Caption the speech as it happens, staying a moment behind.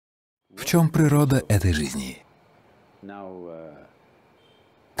В чем природа этой жизни?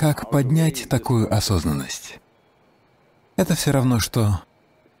 Как поднять такую осознанность? Это все равно, что,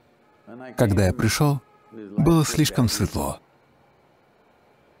 когда я пришел, было слишком светло.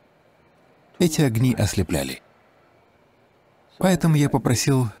 Эти огни ослепляли. Поэтому я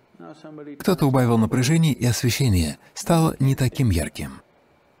попросил, кто-то убавил напряжение, и освещение стало не таким ярким.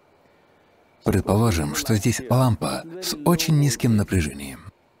 Предположим, что здесь лампа с очень низким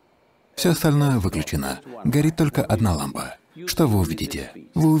напряжением. Все остальное выключено, горит только одна лампа. Что вы увидите?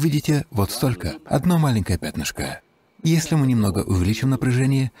 Вы увидите вот столько, одно маленькое пятнышко. Если мы немного увеличим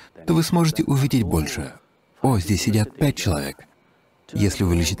напряжение, то вы сможете увидеть больше. О, здесь сидят 5 человек. Если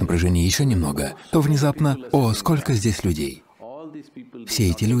увеличить напряжение еще немного, то внезапно, о, сколько здесь людей. Все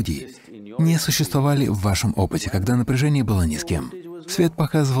эти люди не существовали в вашем опыте, когда напряжение было низким. Свет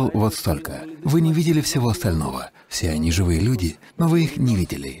показывал вот столько. Вы не видели всего остального. Все они живые люди, но вы их не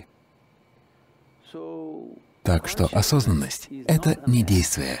видели. Так что осознанность — это не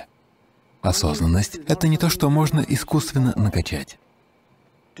действие. Осознанность — это не то, что можно искусственно накачать.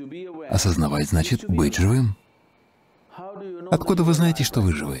 Осознавать значит быть живым. Откуда вы знаете, что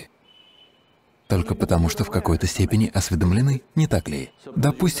вы живы? Только потому, что в какой-то степени осведомлены, не так ли?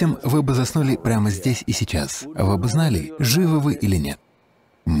 Допустим, вы бы заснули прямо здесь и сейчас. Вы бы знали, живы вы или нет.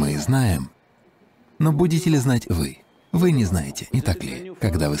 Мы знаем. Но будете ли знать вы? Вы не знаете, не так ли?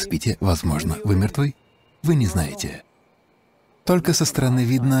 Когда вы спите, возможно, вы мертвы. Вы не знаете. Только со стороны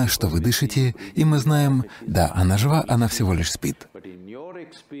видно, что вы дышите, и мы знаем, да, она жива, она всего лишь спит.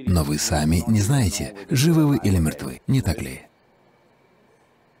 Но вы сами не знаете, живы вы или мертвы, не так ли?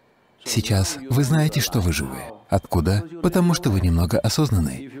 Сейчас вы знаете, что вы живы. Откуда? Потому что вы немного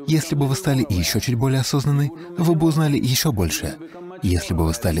осознанны. Если бы вы стали еще чуть более осознанны, вы бы узнали еще больше. Если бы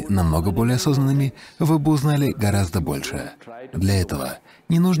вы стали намного более осознанными, вы бы узнали гораздо больше. Для этого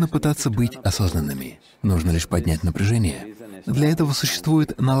не нужно пытаться быть осознанными. Нужно лишь поднять напряжение. Для этого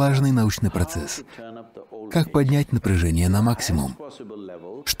существует налаженный научный процесс. Как поднять напряжение на максимум,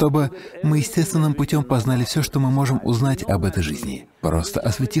 чтобы мы естественным путем познали все, что мы можем узнать об этой жизни, просто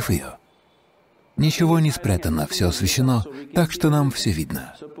осветив ее. Ничего не спрятано, все освещено, так что нам все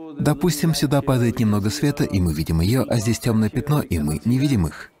видно. Допустим, сюда падает немного света, и мы видим ее, а здесь темное пятно, и мы не видим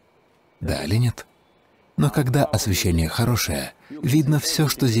их. Да или нет? Но когда освещение хорошее, видно все,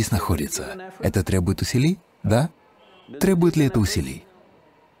 что здесь находится. Это требует усилий? Да? Требует ли это усилий?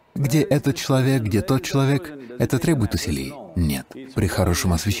 Где этот человек, где тот человек, это требует усилий? Нет. При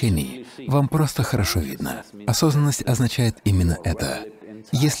хорошем освещении вам просто хорошо видно. Осознанность означает именно это.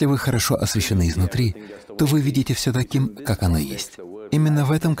 Если вы хорошо освещены изнутри, то вы видите все таким, как оно есть. Именно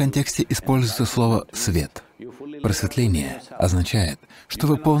в этом контексте используется слово «свет». Просветление означает, что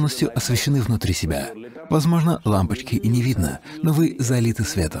вы полностью освещены внутри себя. Возможно, лампочки и не видно, но вы залиты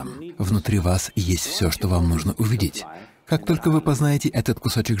светом. Внутри вас есть все, что вам нужно увидеть. Как только вы познаете этот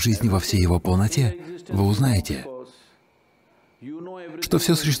кусочек жизни во всей его полноте, вы узнаете, что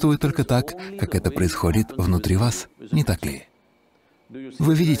все существует только так, как это происходит внутри вас, не так ли?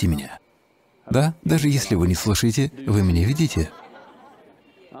 Вы видите меня? Да? Даже если вы не слышите, вы меня видите?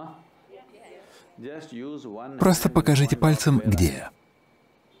 Просто покажите пальцем, где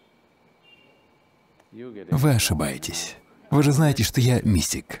я. Вы ошибаетесь. Вы же знаете, что я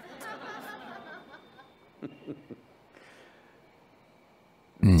мистик.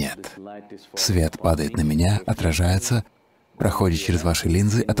 Нет. Свет падает на меня, отражается, проходит через ваши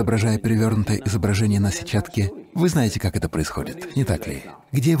линзы, отображая перевернутое изображение на сетчатке. Вы знаете, как это происходит, не так ли?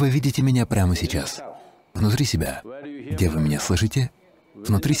 Где вы видите меня прямо сейчас? Внутри себя. Где вы меня слышите?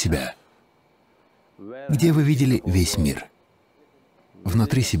 Внутри себя. Где вы видели весь мир?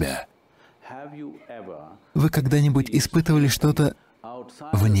 Внутри себя. Вы когда-нибудь испытывали что-то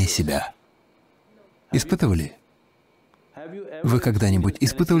вне себя? Испытывали? Вы когда-нибудь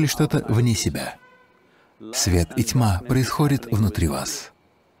испытывали что-то вне себя? Свет и тьма происходят внутри вас.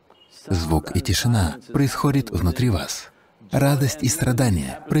 Звук и тишина происходят внутри вас. Радость и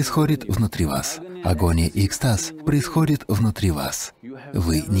страдание происходят внутри вас. Агония и экстаз происходят внутри вас.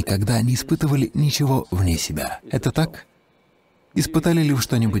 Вы никогда не испытывали ничего вне себя. Это так? Испытали ли вы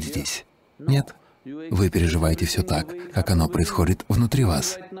что-нибудь здесь? Нет? Вы переживаете все так, как оно происходит внутри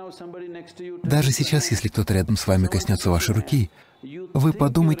вас. Даже сейчас, если кто-то рядом с вами коснется вашей руки, вы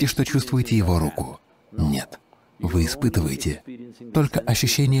подумаете, что чувствуете его руку. Нет. Вы испытываете только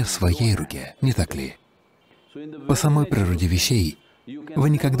ощущение в своей руке, не так ли? По самой природе вещей вы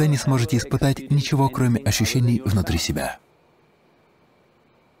никогда не сможете испытать ничего, кроме ощущений внутри себя.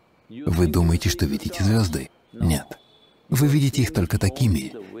 Вы думаете, что видите звезды? Нет. Вы видите их только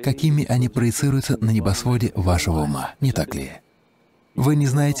такими, какими они проецируются на небосводе вашего ума, не так ли? Вы не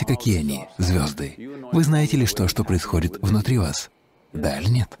знаете, какие они, звезды. Вы знаете лишь то, что происходит внутри вас. Да или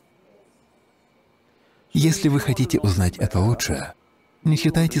нет? Если вы хотите узнать это лучше, не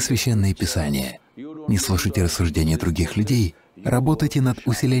читайте священные писания, не слушайте рассуждения других людей, работайте над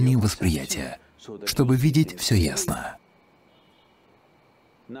усилением восприятия, чтобы видеть все ясно.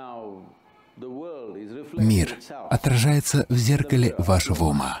 Мир отражается в зеркале вашего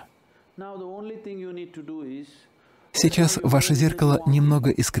ума. Сейчас ваше зеркало немного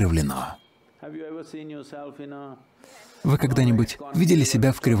искривлено. Вы когда-нибудь видели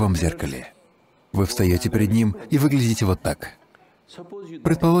себя в кривом зеркале? Вы встаете перед ним и выглядите вот так.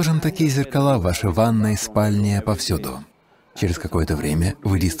 Предположим, такие зеркала в вашей ванной, спальне, повсюду. Через какое-то время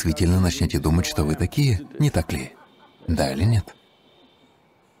вы действительно начнете думать, что вы такие, не так ли? Да или нет?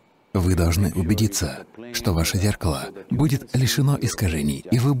 Вы должны убедиться, что ваше зеркало будет лишено искажений,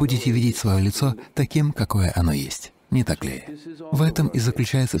 и вы будете видеть свое лицо таким, какое оно есть. Не так ли? В этом и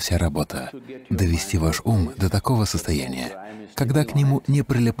заключается вся работа — довести ваш ум до такого состояния, когда к нему не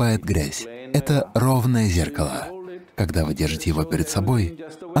прилипает грязь. Это ровное зеркало. Когда вы держите его перед собой,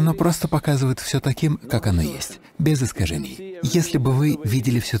 оно просто показывает все таким, как оно есть, без искажений. Если бы вы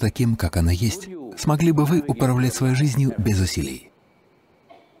видели все таким, как оно есть, смогли бы вы управлять своей жизнью без усилий?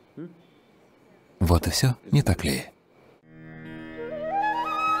 Вот и все, не так ли?